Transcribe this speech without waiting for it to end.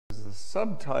The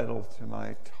subtitle to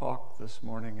my talk this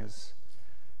morning is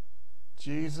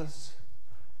Jesus,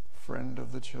 Friend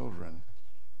of the Children.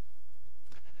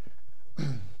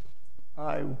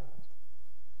 I'm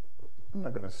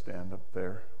not going to stand up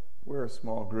there. We're a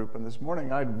small group, and this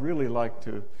morning I'd really like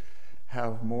to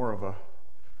have more of a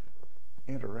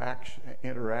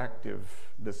interactive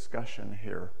discussion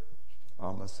here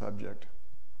on the subject.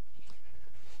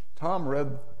 Tom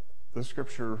read the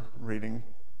scripture reading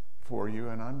for you,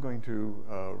 and I'm going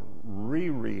to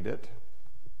reread it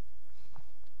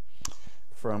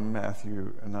from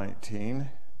Matthew 19,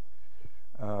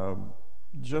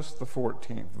 just the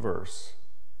 14th verse.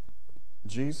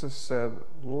 Jesus said,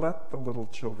 "Let the little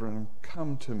children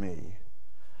come to me,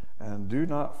 and do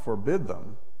not forbid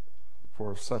them,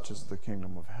 for such is the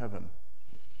kingdom of heaven."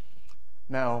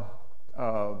 Now,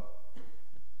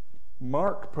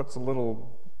 Mark puts a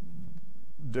little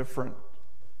different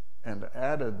and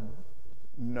added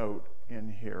note in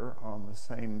here on the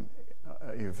same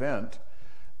event.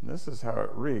 And this is how it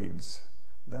reads.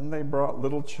 "Then they brought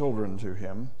little children to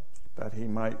him, that he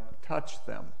might touch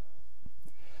them.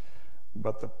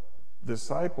 But the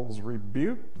disciples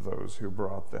rebuked those who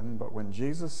brought them. But when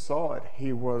Jesus saw it,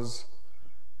 he was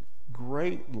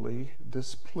greatly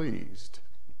displeased,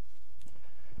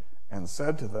 and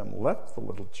said to them, 'Let the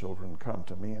little children come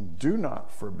to me, and do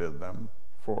not forbid them,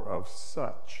 for of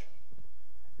such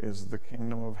is the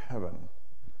kingdom of heaven.'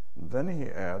 And then he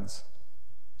adds,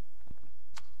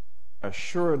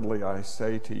 'Assuredly I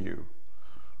say to you,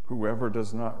 whoever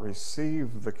does not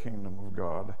receive the kingdom of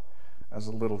God as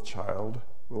a little child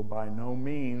will by no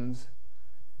means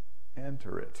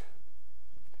enter it.'"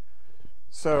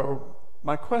 So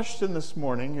my question this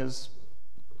morning is,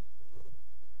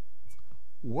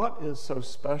 what is so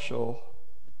special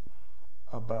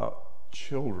about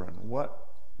children? What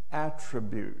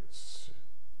attributes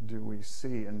do we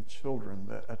see in children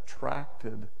that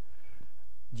attracted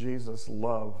Jesus'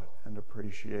 love and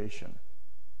appreciation?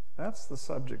 That's the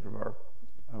subject of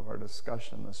our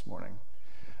discussion this morning.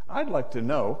 I'd like to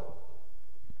know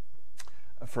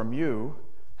from you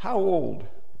how old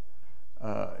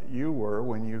you were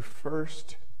when you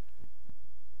first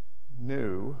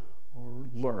knew or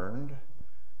learned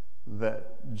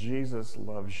that Jesus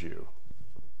loves you.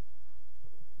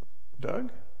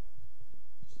 Doug?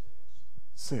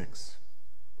 6.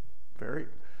 Very,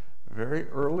 very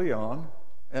early on.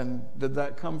 And did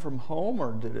that come from home,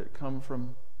 or did it come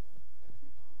from...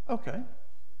 Okay,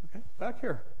 back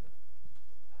here.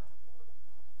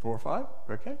 4 or 5,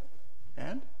 okay.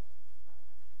 And?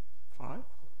 5,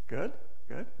 good.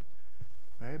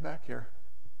 Way back here.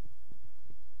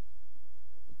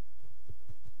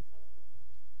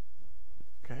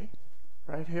 Okay,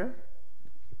 right here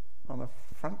on the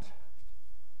front.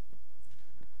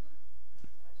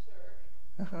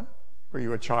 Were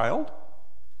you a child?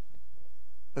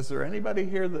 Is there anybody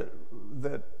here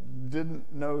that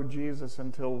didn't know Jesus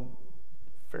until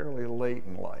fairly late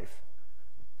in life?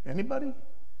 Anybody?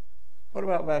 What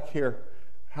about back here?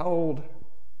 How old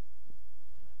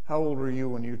were you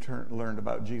when you learned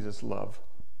about Jesus' love?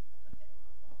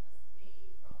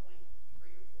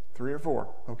 3 or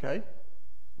 4, okay.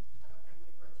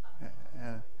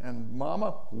 And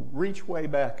Mama, reach way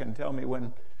back and tell me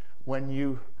when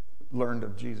you learned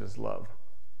of Jesus' love.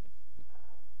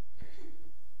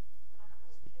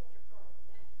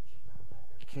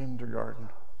 Kindergarten.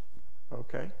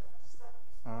 Okay.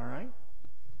 All right.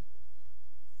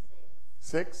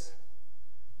 6.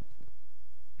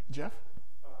 Jeff?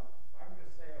 I'm going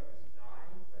to say I was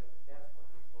 9, but that's what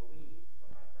I believe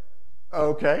when I heard it.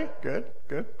 Okay,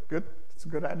 good. It's a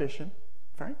good addition.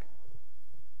 Frank?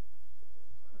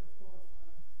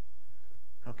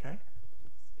 Okay.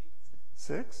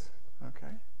 6?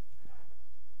 Okay,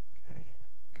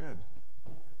 good.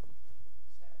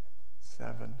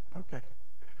 7, okay.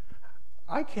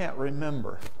 I can't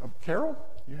remember. Carol,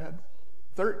 you had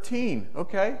 13,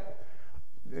 okay.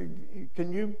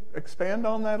 Can you expand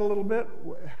on that a little bit?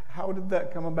 How did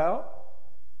that come about?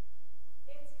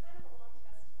 It's kind of a long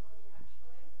testimony,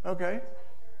 actually.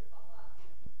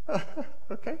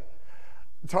 Okay. Okay.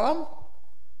 Tom,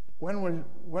 when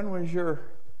was your...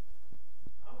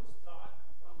 I was taught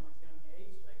from a young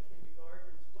age, like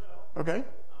kindergarten as well. Okay.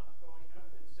 Growing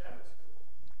up in Sabbath school.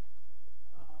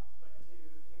 But to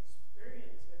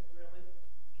experience it really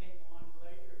came on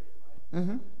later in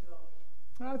my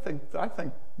adult. I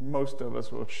think most of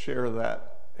us will share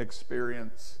that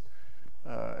experience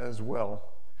as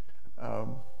well.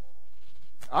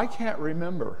 I can't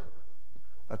remember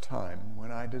a time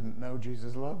when I didn't know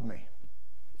Jesus loved me,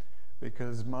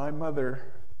 because my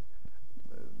mother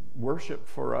worship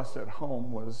for us at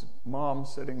home was Mom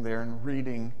sitting there and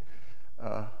reading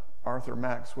Arthur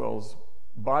Maxwell's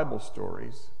Bible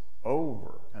stories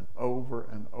over and over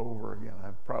and over again.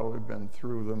 I've probably been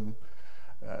through them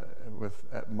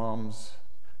at Mom's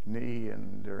knee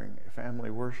and during family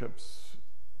worships,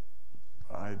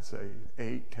 I'd say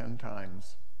 8-10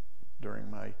 times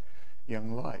during my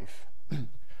young life.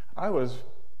 I was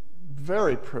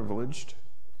very privileged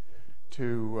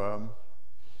to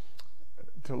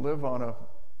live on a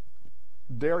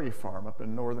dairy farm up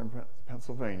in northern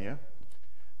Pennsylvania.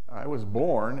 I was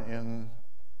born in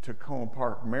Tacoma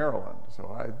Park, Maryland, so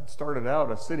I started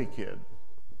out a city kid.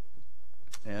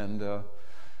 And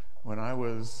when I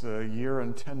was a year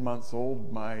and 10 months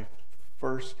old, my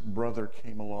first brother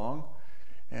came along,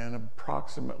 and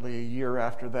approximately a year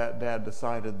after that, Dad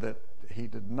decided that he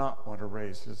did not want to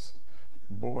raise his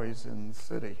boys in the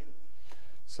city.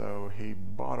 So he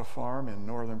bought a farm in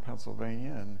northern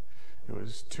Pennsylvania, and it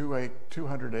was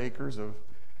 200 acres of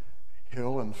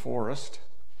hill and forest.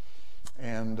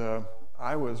 And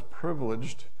I was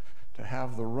privileged to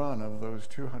have the run of those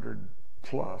 200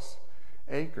 plus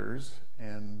acres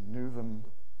and knew them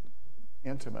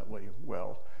intimately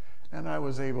well. And I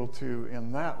was able to,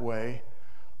 in that way,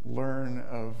 learn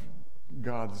of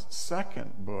God's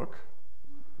second book,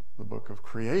 the book of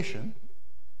creation.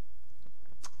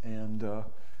 And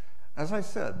as I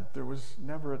said, there was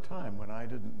never a time when I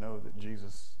didn't know that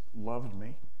Jesus loved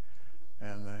me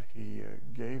and that he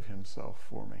gave himself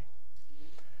for me.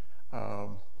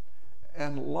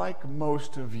 And like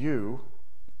most of you,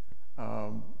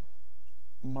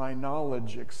 my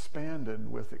knowledge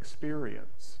expanded with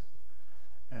experience.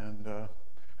 And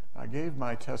I gave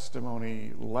my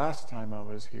testimony last time I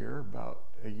was here, about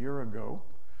a year ago.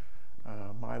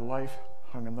 My life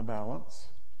hung in the balance.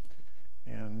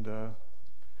 And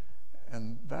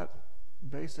that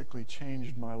basically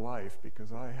changed my life,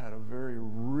 because I had a very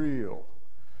real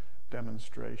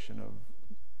demonstration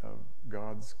of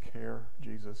God's care,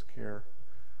 Jesus' care,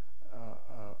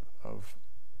 of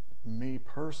me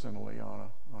personally on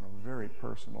a very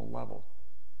personal level.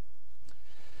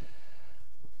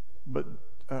 But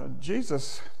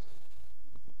Jesus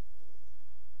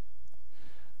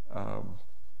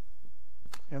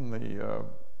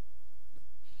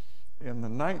in the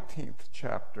 19th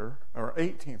chapter, or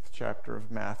 18th chapter of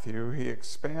Matthew, he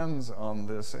expands on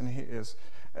this, and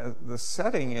the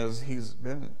setting is he's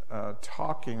been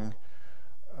talking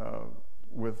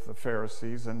with the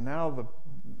Pharisees, and now the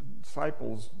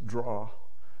disciples draw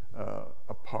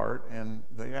apart, and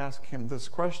they ask him this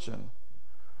question: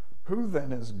 who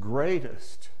then is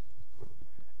greatest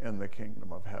in the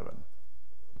kingdom of heaven?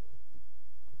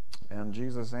 And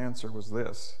Jesus' answer was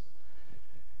this.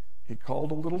 He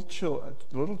called a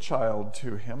little child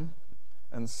to him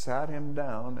and sat him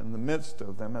down in the midst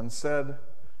of them and said,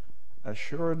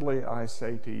 "Assuredly I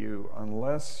say to you,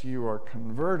 unless you are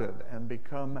converted and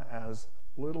become as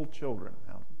little children."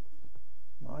 Now,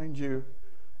 mind you,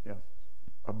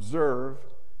 observe,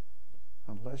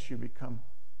 unless you become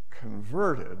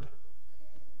converted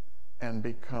and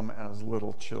become as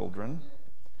little children,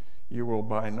 you will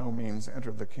by no means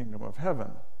enter the kingdom of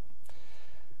heaven.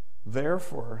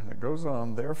 Therefore, and it goes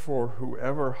on, therefore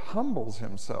whoever humbles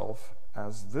himself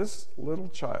as this little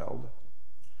child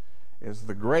is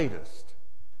the greatest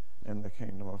in the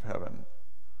kingdom of heaven.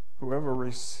 Whoever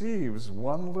receives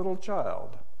one little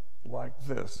child like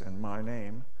this in my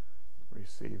name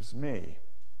receives me.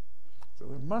 So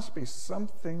there must be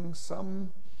something,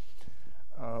 some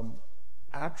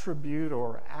attribute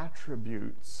or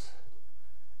attributes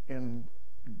in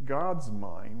God's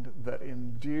mind that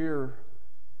endear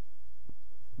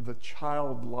the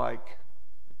childlike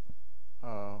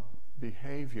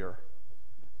behavior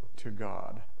to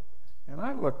God. And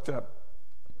I looked up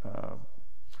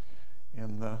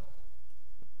in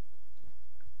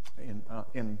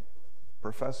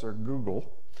Professor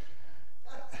Google,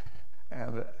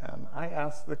 and I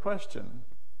asked the question,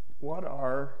 what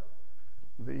are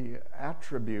the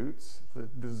attributes, the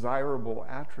desirable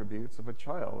attributes of a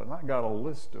child? And I got a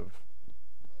list of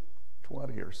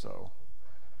 20 or so.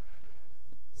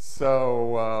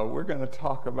 So we're going to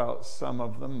talk about some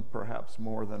of them, perhaps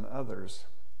more than others.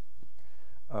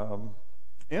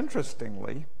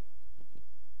 Interestingly,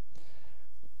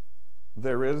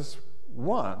 there is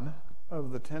one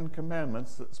of the 10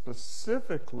 Commandments that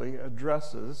specifically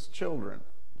addresses children.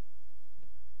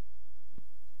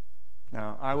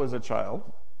 Now, I was a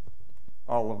child.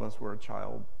 All of us were a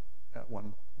child at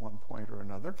one point or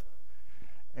another.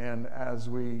 And as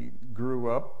we grew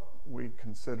up, we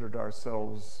considered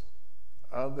ourselves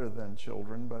other than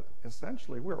children, but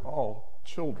essentially we're all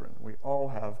children. We all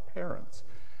have parents.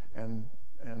 And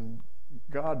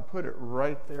God put it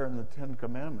right there in the Ten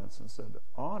Commandments and said,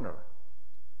 honor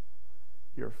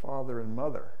your father and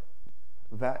mother,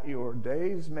 that your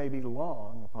days may be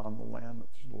long upon the land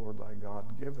which the Lord thy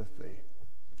God giveth thee.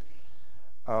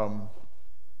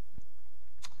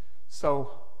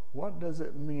 So what does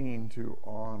it mean to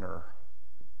honor?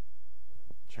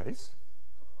 Chase?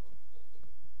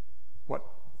 What?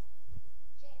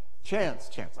 Chance.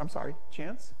 I'm sorry.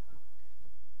 Chance?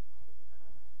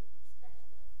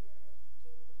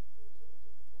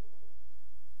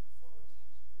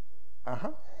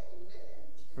 Uh-huh.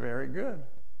 Very good.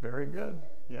 Very good.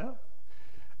 Yeah.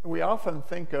 We often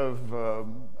think of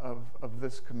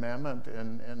this commandment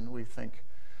and we think,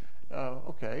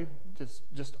 okay,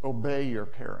 just obey your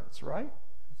parents, right?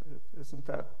 Isn't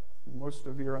that most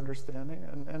of your understanding?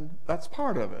 And that's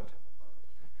part of it.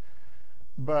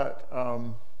 But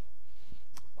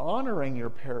honoring your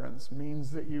parents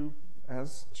means that you,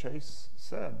 as Chase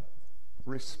said,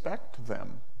 respect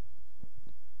them.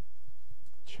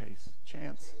 Chance.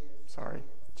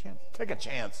 Take a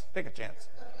chance.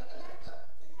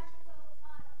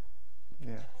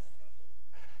 Yeah.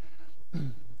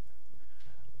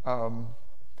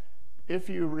 If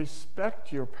you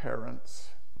respect your parents,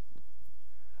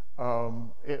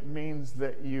 it means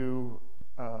that you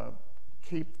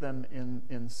keep them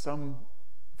in some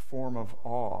form of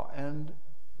awe. And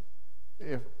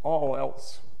if all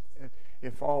else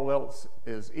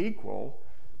is equal,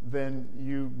 then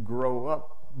you grow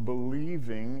up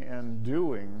believing and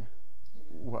doing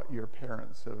what your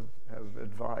parents have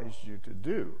advised you to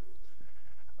do.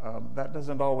 That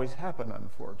doesn't always happen,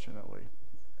 unfortunately.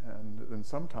 And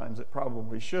sometimes it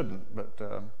probably shouldn't. But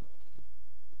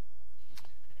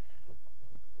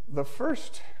the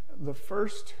first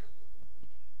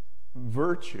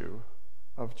virtue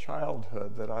of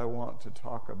childhood that I want to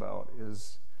talk about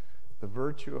is the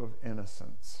virtue of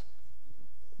innocence.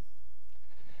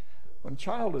 When a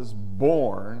child is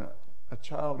born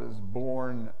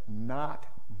not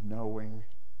knowing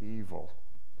evil.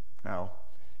 Now,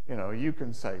 you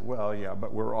can say, well, yeah,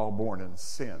 but we're all born in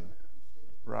sin,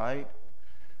 right?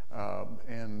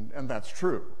 And that's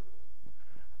true.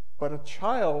 But a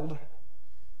child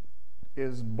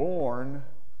is born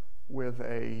with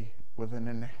an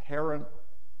inherent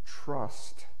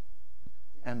trust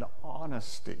and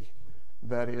honesty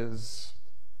that is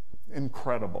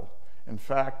incredible. In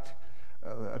fact,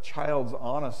 a child's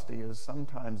honesty is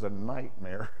sometimes a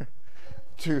nightmare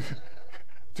to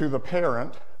the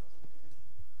parent.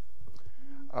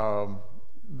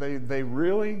 They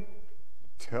really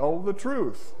tell the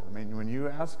truth. I mean, when you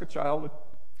ask a child a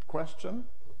question,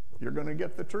 you're going to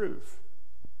get the truth.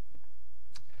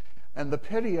 And the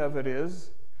pity of it is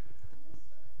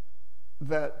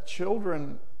that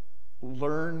children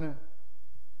learn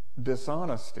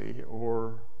dishonesty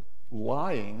or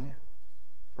lying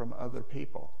from other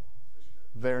people.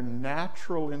 Their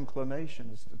natural inclination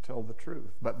is to tell the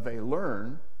truth, but they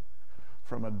learn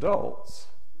from adults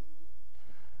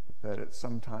that it's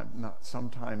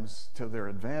sometimes to their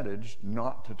advantage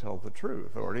not to tell the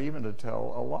truth or even to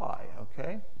tell a lie,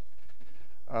 okay?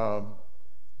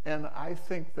 And I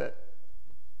think that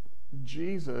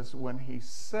Jesus, when he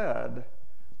said,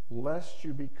 lest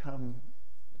you become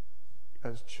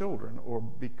as children or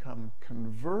become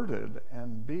converted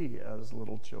and be as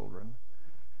little children,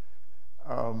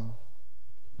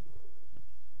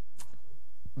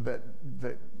 that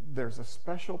there's a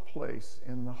special place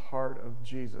in the heart of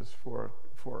Jesus for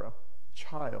a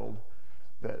child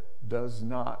that does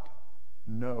not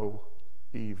know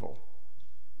evil.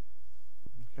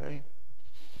 Okay?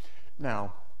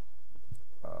 Now,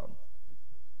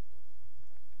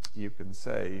 you can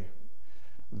say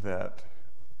that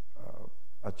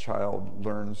a child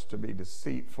learns to be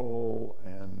deceitful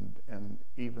and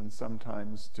even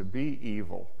sometimes to be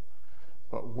evil.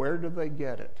 But where do they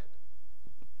get it?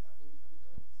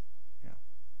 Yeah.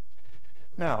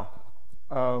 Now,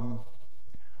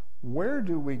 where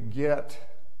do we get,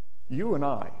 you and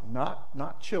I,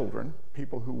 not children,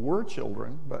 people who were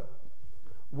children, but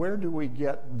where do we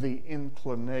get the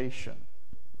inclination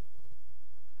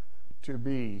to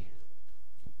be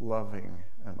loving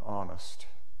and honest?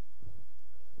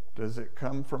 Does it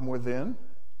come from within?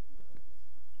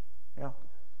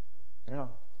 Yeah,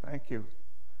 thank you.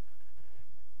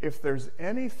 If there's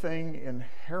anything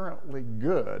inherently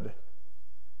good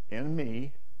in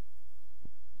me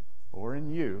or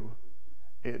in you,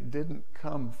 it didn't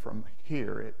come from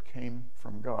here, it came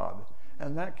from God.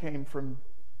 And that came from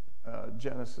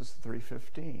Genesis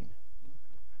 3:15.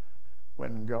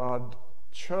 When God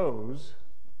chose,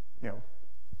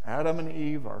 Adam and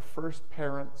Eve, our first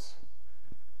parents,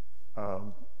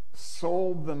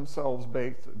 sold themselves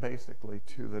basically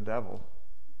to the devil.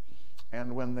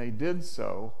 And when they did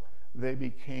so, they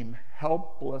became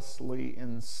helplessly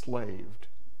enslaved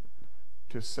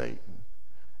to Satan.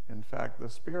 In fact, the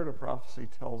spirit of prophecy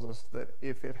tells us that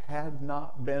if it had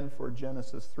not been for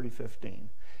Genesis 3:15,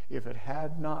 if it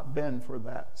had not been for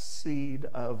that seed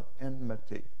of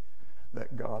enmity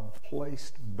that God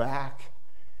placed back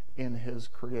in his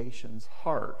creation's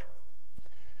heart,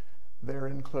 their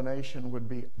inclination would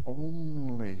be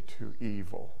only to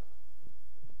evil.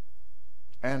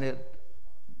 And it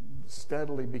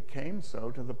steadily became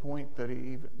so, to the point that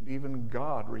even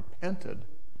God repented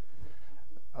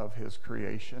of his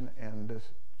creation and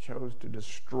chose to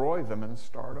destroy them and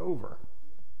start over.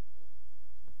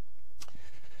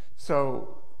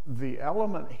 So the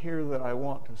element here that I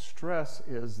want to stress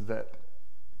is that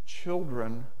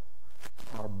children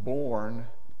are born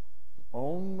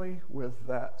only with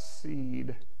that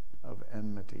seed of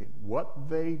enmity. What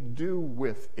they do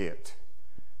with it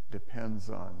depends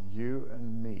on you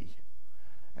and me.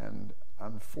 And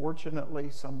unfortunately,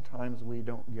 sometimes we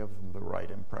don't give them the right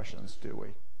impressions, do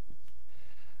we?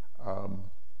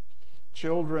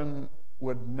 Children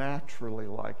would naturally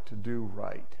like to do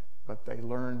right, but they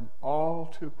learn all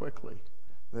too quickly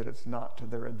that it's not to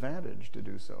their advantage to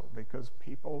do so, because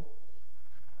people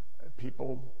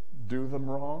do them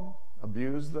wrong,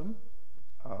 abuse them,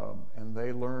 and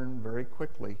they learn very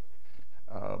quickly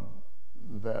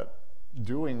that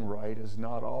doing right is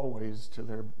not always to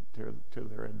their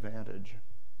advantage.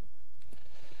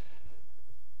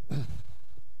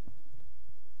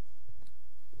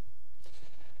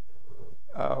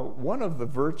 One of the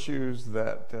virtues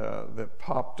that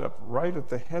popped up right at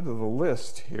the head of the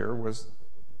list here was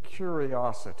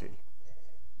curiosity.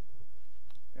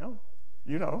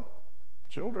 You know,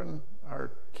 children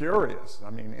are curious. I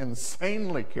mean,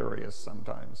 insanely curious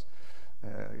sometimes.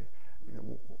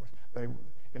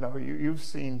 You've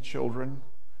seen children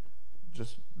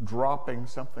just dropping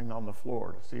something on the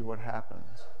floor to see what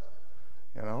happens.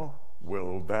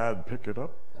 Will Dad pick it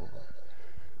up?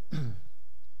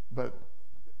 But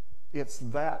it's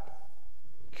that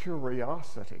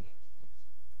curiosity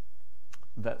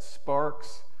that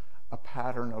sparks a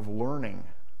pattern of learning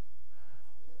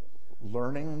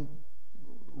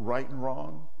right and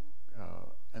wrong,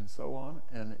 and so on.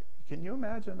 And can you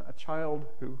imagine a child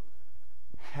who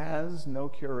has no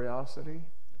curiosity,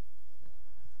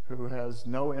 who has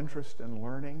no interest in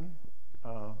learning?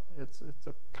 It's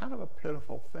a kind of a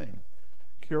pitiful thing.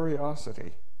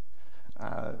 Curiosity.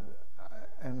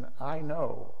 And I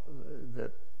know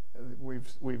that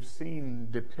we've seen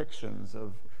depictions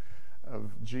of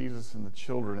Jesus and the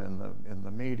children in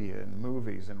the media and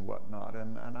movies and whatnot,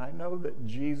 and I know that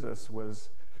Jesus was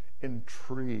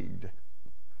intrigued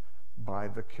by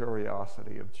the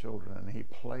curiosity of children, and he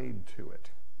played to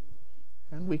it.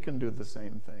 And we can do the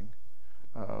same thing.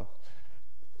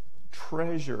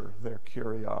 Treasure their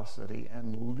curiosity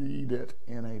and lead it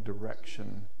in a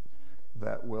direction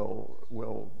that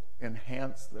will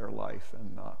enhance their life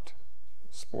and not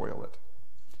spoil it.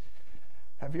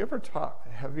 Have you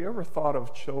ever thought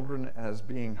of children as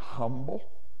being humble?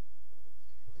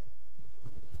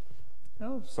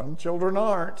 No, some children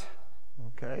aren't,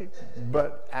 okay?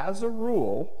 But as a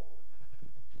rule,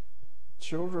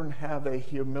 children have a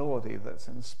humility that's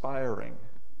inspiring.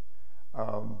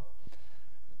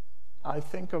 I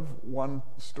think of one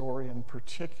story in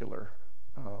particular.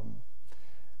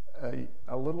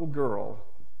 A little girl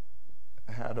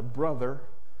had a brother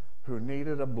who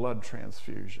needed a blood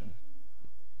transfusion.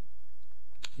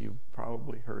 You've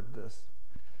probably heard this.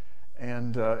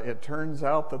 And it turns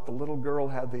out that the little girl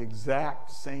had the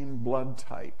exact same blood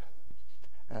type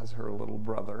as her little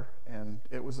brother, and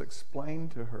it was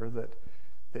explained to her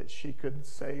that she could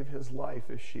save his life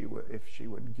if she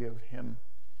would give him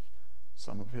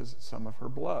some of her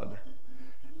blood.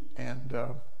 And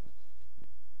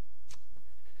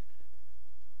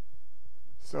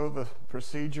so the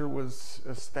procedure was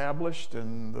established,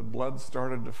 and the blood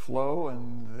started to flow,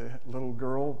 and the little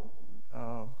girl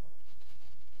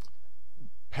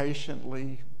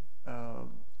patiently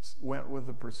went with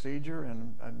the procedure,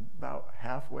 and about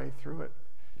halfway through it,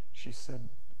 she said,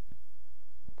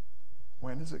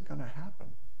 "When is it going to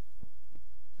happen?"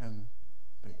 And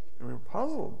they were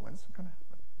puzzled. When's it going to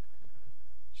happen?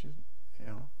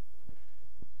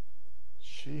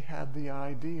 She had the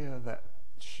idea that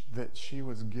she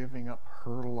was giving up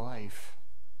her life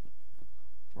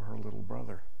for her little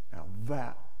brother. Now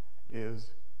that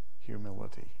is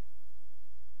humility.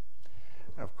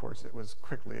 Of course, it was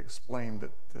quickly explained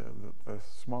that the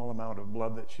small amount of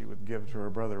blood that she would give to her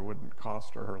brother wouldn't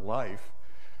cost her her life,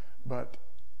 but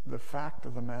the fact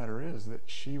of the matter is that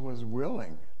she was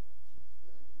willing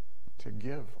to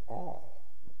give all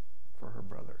for her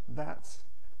brother. That's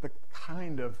the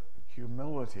kind of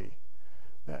humility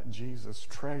that Jesus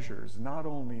treasures, not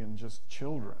only in just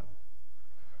children,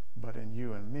 but in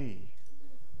you and me.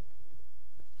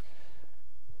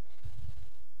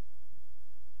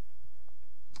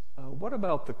 What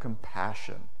about the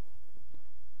compassion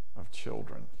of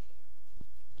children?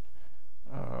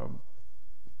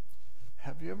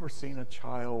 Have you ever seen a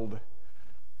child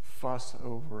fuss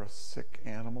over a sick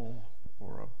animal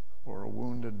or a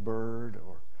wounded bird?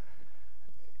 Or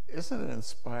isn't it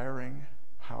inspiring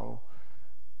how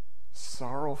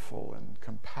sorrowful and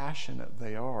compassionate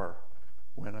they are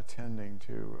when attending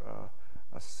to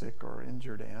a sick or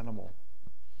injured animal?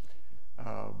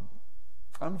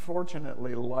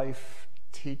 Unfortunately, life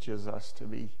teaches us to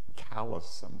be callous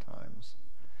sometimes.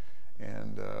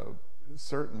 And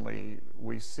certainly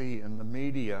we see in the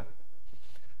media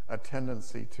a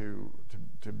tendency to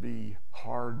be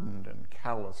hardened and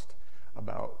calloused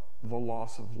about the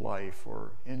loss of life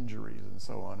or injuries and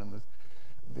so on. And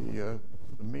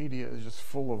the media is just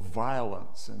full of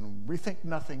violence, and we think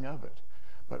nothing of it.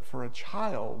 But for a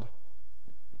child,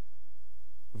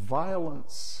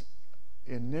 violence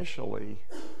initially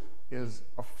is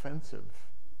offensive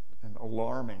and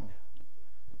alarming,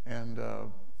 and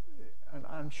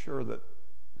I'm sure that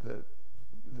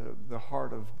the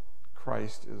heart of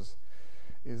Christ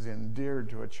is endeared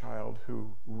to a child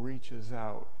who reaches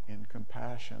out in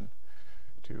compassion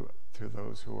to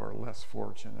those who are less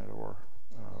fortunate or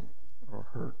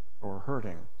hurt or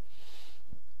hurting.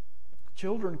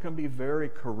 Children can be very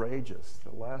courageous.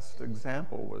 The last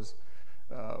example was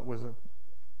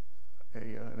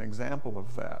an example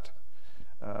of that.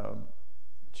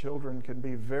 Children can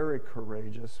be very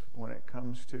courageous when it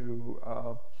comes to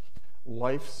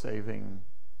life-saving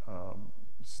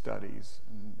studies,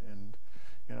 and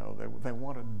you know, they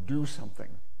want to do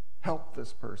something, help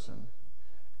this person,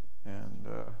 and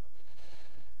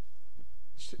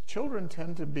children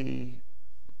tend to be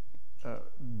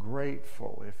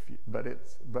grateful,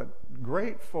 but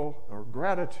grateful or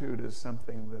gratitude is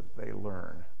something that they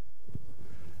learn.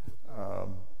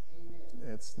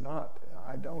 It's not.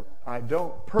 I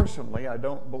don't personally. I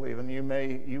don't believe, and you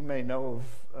may know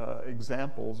of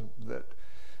examples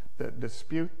that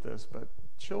dispute this, but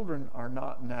children are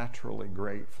not naturally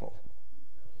grateful.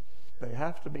 They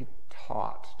have to be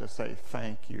taught to say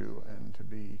thank you and to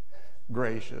be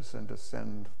gracious and to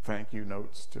send thank you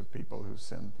notes to people who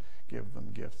give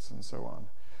them gifts and so on.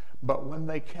 But when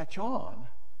they catch on,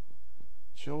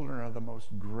 children are the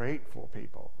most grateful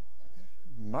people,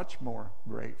 much more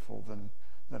grateful than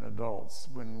adults.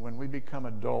 When we become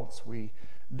adults, we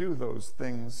do those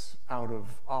things out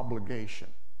of obligation.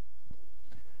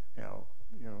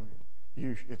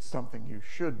 It's something you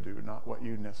should do, not what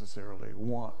you necessarily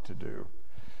want to do.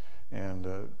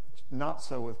 And not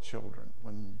so with children.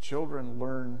 When children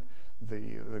learn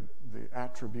the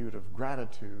attribute of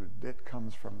gratitude, it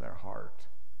comes from their heart.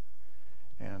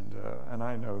 And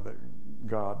I know that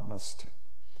God must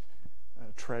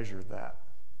treasure that.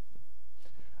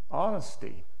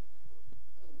 Honesty.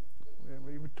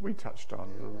 We touched on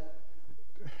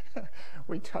it.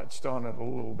 We touched on it a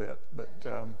little bit, but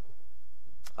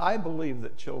I believe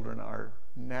that children are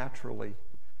naturally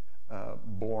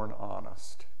born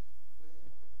honest,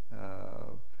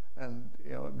 and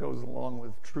it goes along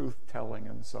with truth telling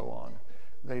and so on.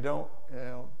 They don't,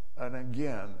 and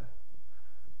again,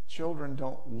 children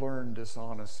don't learn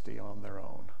dishonesty on their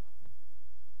own.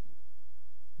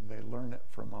 They learn it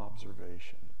from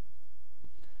observation.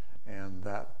 And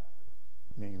that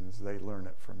means they learn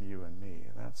it from you and me.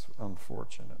 That's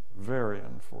unfortunate, very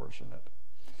unfortunate.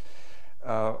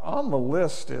 On the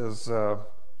list is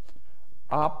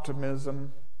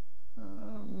optimism.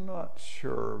 I'm not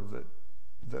sure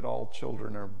that all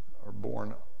children are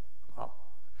born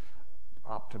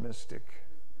optimistic.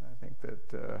 I think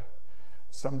that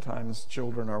sometimes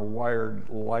children are wired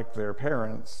like their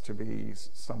parents to be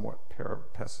somewhat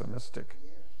pessimistic.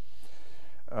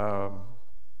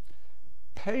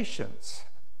 Patience.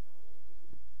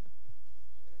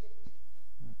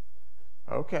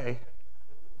 Okay,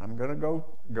 I'm going to go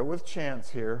with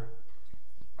chance here.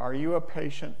 Are you a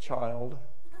patient child?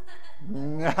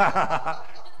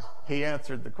 He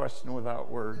answered the question without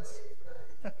words.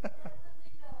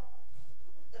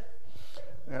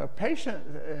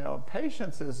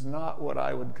 Patience is not what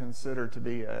I would consider to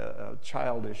be a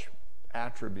childish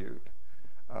attribute.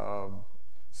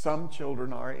 Some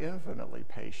children are infinitely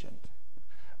patient,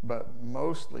 but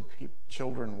mostly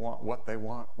children want what they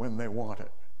want when they want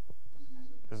it.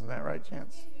 Isn't that right,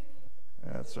 Chance?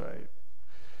 That's right.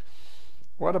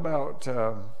 What about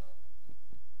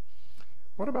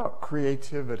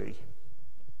creativity?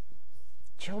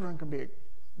 Children can be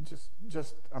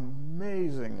just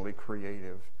amazingly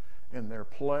creative in their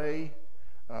play.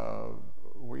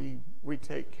 We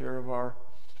take care of our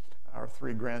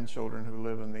 3 grandchildren who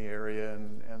live in the area,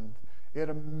 and it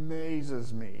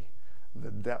amazes me the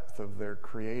depth of their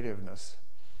creativeness.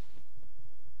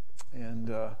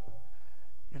 And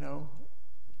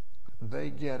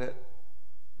they get it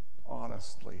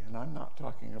honestly, and I'm not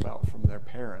talking about from their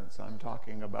parents. I'm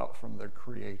talking about from their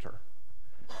Creator.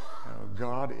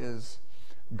 God is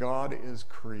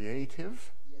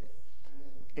creative,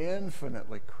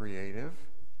 infinitely creative,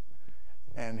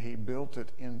 and He built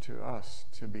it into us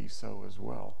to be so as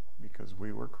well, because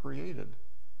we were created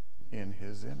in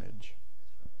His image.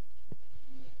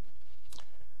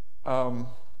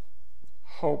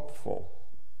 Hopeful.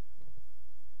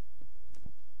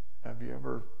 Have you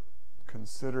ever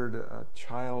considered a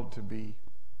child to be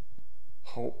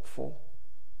hopeful?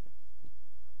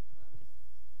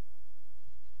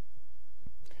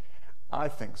 I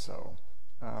think so.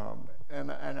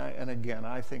 And again,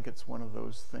 I think it's one of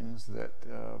those things that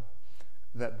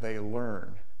they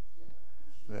learn.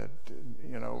 That,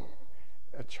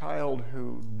 a child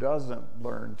who doesn't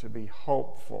learn to be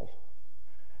hopeful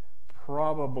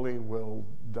probably will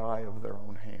die of their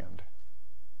own hand.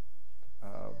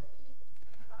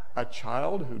 A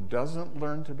child who doesn't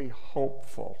learn to be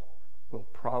hopeful will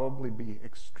probably be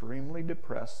extremely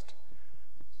depressed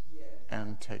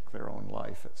and take their own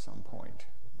life at some point.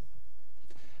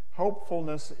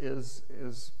 Hopefulness is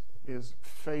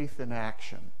faith in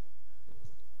action.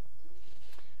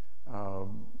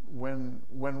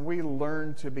 When we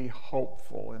learn to be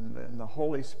hopeful, and the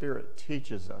Holy Spirit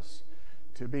teaches us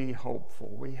to be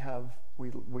hopeful, we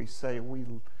say we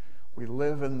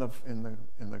live in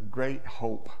the great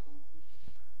hope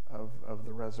of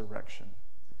the resurrection.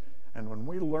 And when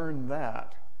we learn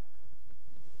that,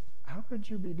 how could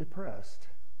you be depressed?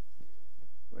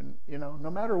 When, no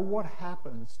matter what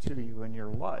happens to you in your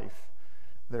life,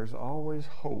 there's always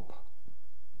hope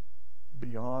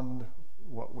beyond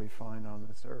what we find on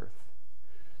this earth.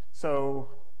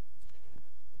 So,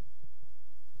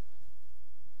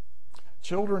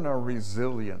 children are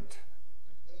resilient.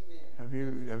 Have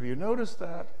you noticed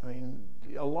that? I mean,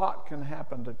 a lot can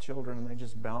happen to children and they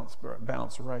just bounce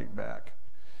right back.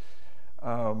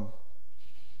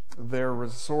 They're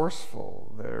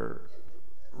resourceful. They're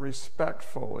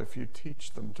respectful if you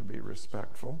teach them to be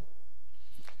respectful.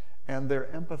 And they're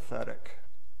empathetic.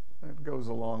 It goes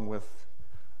along with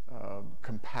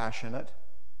compassionate.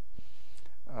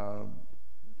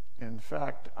 In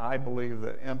fact, I believe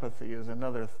that empathy is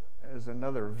another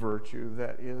virtue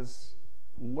that is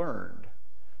learned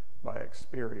by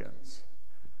experience.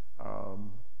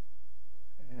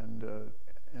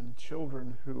 And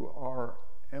children who are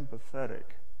empathetic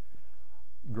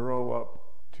grow up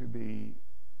to be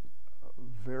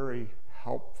very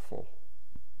helpful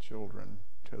children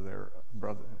to their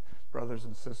brothers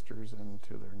and sisters and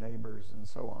to their neighbors and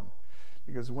so on.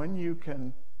 Because when you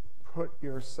can put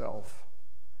yourself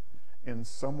in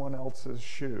someone else's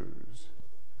shoes,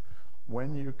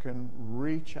 when you can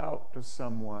reach out to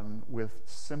someone with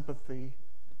sympathy,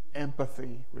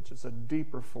 empathy, which is a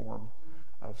deeper form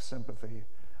of sympathy,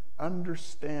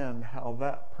 understand how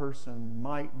that person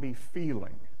might be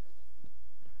feeling,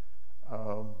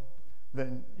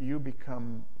 then you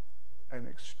become an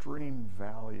extreme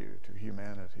value to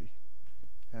humanity.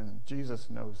 And Jesus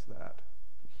knows that.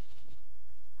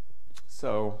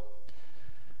 So,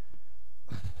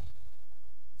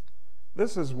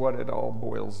 this is what it all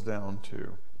boils down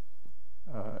to.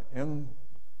 In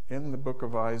the book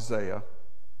of Isaiah,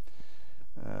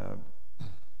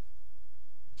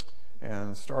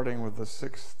 and starting with the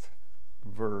 6th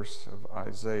verse of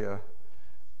Isaiah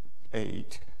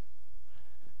 8,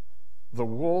 the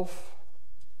wolf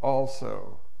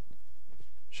also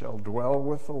shall dwell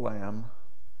with the lamb,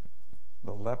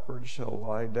 the leopard shall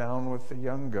lie down with the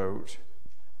young goat,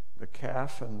 the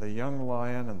calf and the young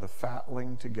lion and the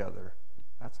fatling together.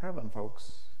 That's heaven,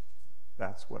 folks.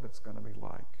 That's what it's going to be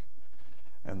like.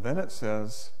 And then it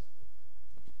says,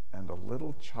 and a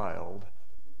little child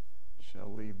shall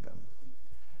lead them.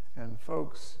 And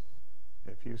folks,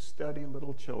 if you study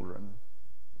little children,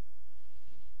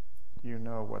 you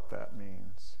know what that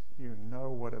means. You know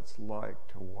what it's like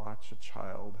to watch a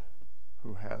child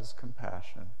who has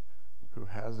compassion, who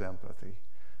has empathy,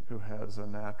 who has a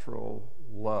natural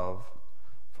love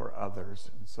for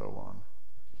others, and so on.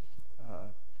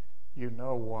 You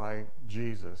know why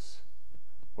Jesus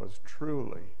was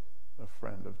truly a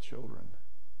friend of children.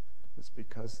 It's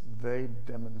because they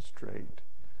demonstrate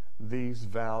these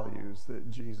values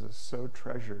that Jesus so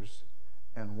treasures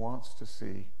and wants to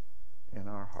see in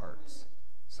our hearts.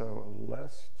 So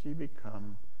lest ye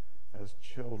become as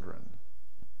children,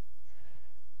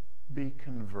 be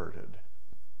converted.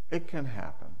 It can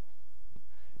happen.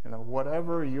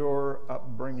 Whatever your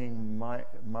upbringing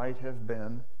might have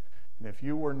been, and if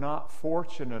you were not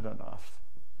fortunate enough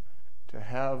to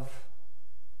have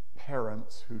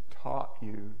parents who taught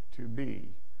you to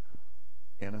be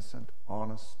innocent,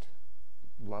 honest,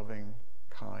 loving,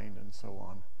 kind, and so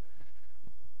on,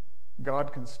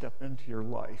 God can step into your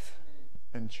life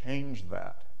and change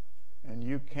that, and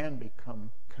you can become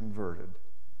converted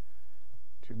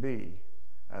to be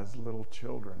as little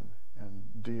children and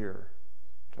dear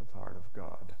to the heart of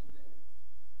God.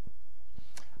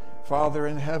 Father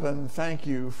in heaven, thank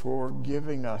you for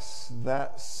giving us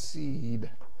that seed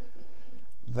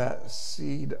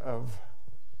of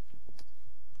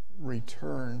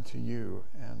return to you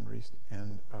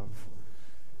and of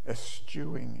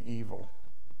eschewing evil.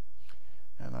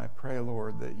 And I pray,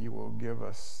 Lord, that you will give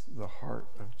us the heart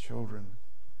of children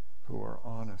who are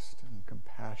honest and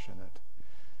compassionate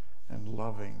and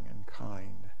loving and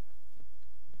kind.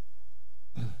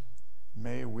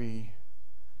 May we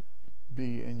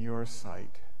be in your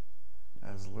sight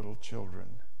as little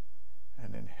children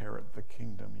and inherit the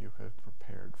kingdom you have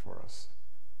prepared for us.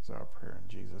 Is our prayer in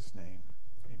Jesus' name.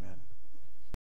 Amen.